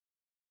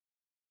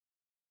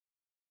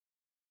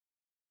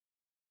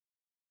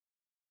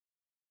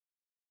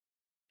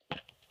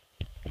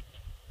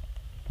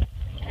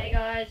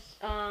guys,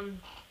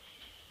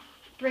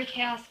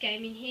 Reivax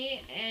Gaming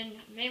here, and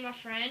me and my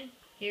friend,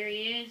 here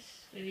he is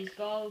with his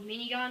gold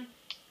minigun,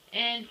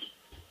 and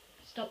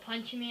stop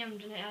punching me,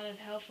 I'm out of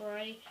health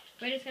already.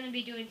 We're just going to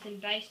be doing some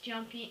base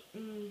jumping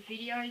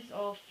videos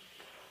of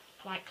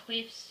like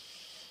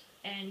cliffs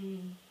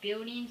and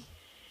buildings.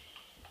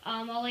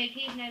 I'll leave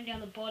his name down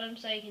the bottom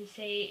so you can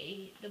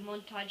see the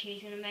montage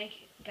he's going to make,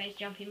 base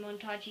jumping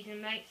montage he's going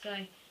to make. So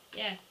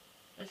yeah,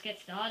 let's get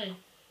started.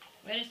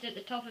 We're just at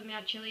the top of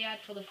Mount Chiliad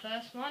for the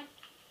first one.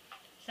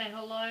 Say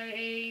hello,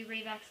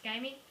 Reivax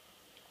Gaming.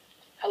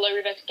 Hello,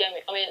 Reivax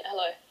Gaming.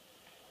 Hello.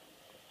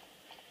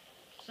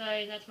 So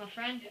that's my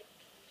friend.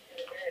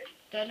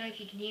 Don't know if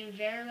you can hear him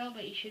very well,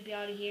 but you should be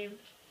able to hear him.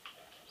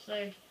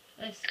 So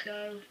let's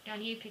go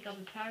down here, pick up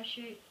a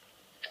parachute.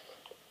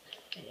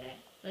 Yeah,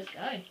 let's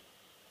go.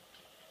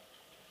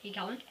 You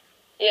coming?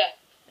 Yeah.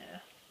 Yeah.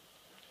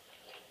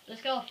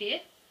 Let's go off here.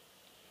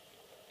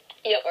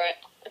 Yep, alright.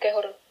 Okay,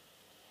 hold on.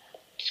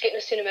 Just getting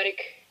a cinematic.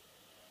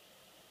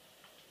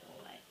 Oh,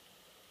 wait.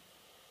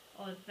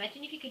 Oh,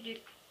 imagine if you could do...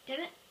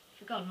 Damn it.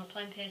 Forgot, I'm not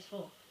playing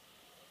PS4.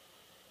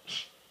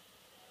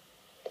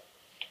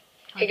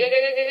 Okay, go.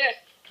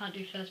 Can't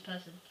do first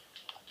person.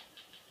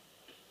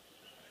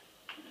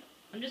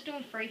 I'm just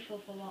doing free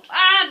fall for a while.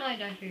 Ah, no,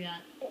 don't do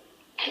that.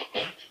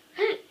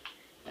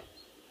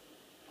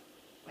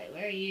 Wait,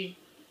 where are you?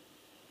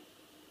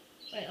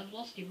 Wait, I've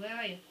lost you. Where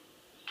are you?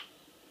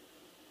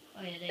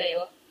 Oh yeah, There you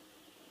are.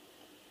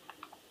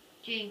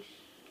 Jinx.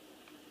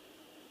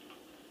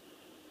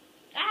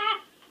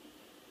 Ah!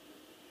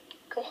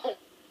 Come on.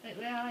 Wait,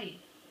 where are you?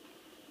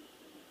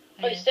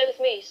 Oh, you stay with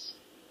me.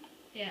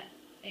 Yeah,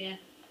 yeah.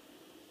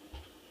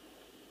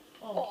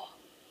 Oh.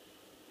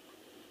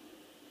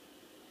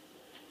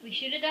 We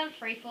should have done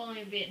free falling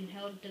a bit and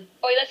held the...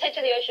 Oh, yeah, let's head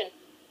to the ocean.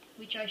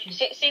 Which ocean?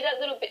 See that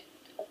little bit...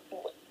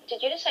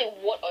 Did you just say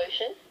what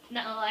ocean?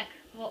 No, like,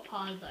 what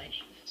part of the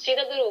ocean? See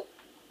that little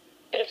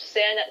bit of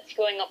sand that's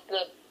going up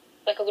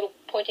like a little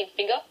pointing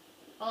finger?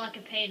 Oh, like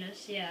a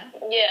penis, yeah.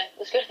 Yeah,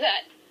 let's go to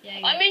that.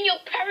 Yeah, I'm in your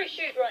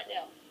parachute right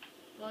now.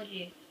 Lord,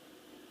 you.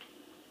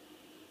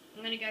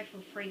 I'm gonna go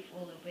for free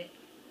fall a little bit.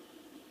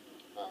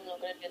 I'm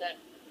not gonna do that.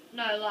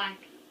 No, like,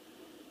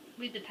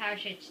 with the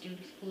parachute still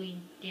just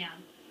falling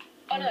down.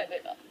 Oh no,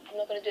 but I'm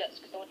not gonna do that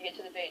because I want to get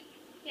to the beach.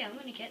 Yeah, I'm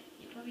gonna get...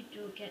 You probably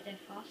get there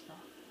faster.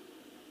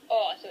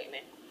 Oh, I see what you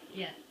mean.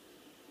 Yeah.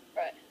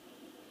 Right.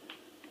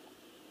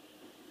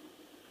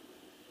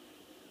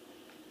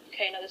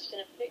 Okay, another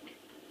cinematic.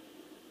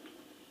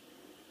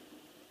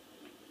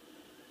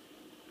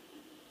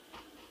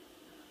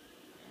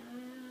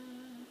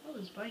 Oh,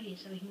 there's a boat here,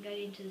 so we can go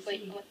into the Wait,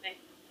 city. come with me.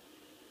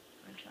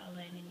 I'll try to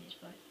land in this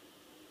boat.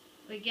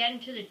 We're getting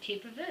to the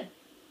tip of it.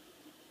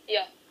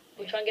 Yeah,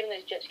 we'll try and get on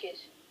those jet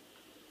skis.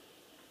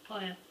 Oh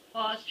yeah.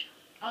 Oh,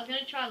 I was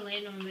gonna try and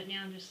land on them, but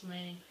now I'm just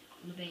landing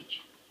on the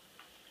beach.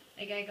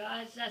 Okay,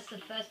 guys, that's the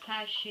first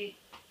parachute.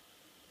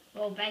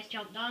 Well, base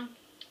jump done,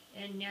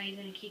 and now he's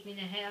gonna kick me in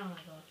the head. Oh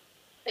my god.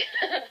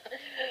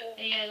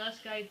 Yeah, let's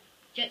go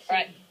jet ski.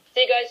 Alright,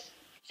 see you guys.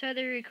 So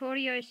the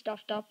recordio is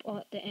stuffed up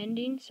at the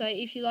ending. So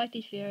if you like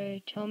this video,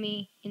 tell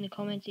me in the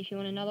comments if you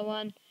want another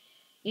one.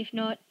 If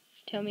not,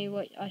 tell me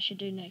what I should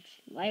do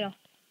next. Later.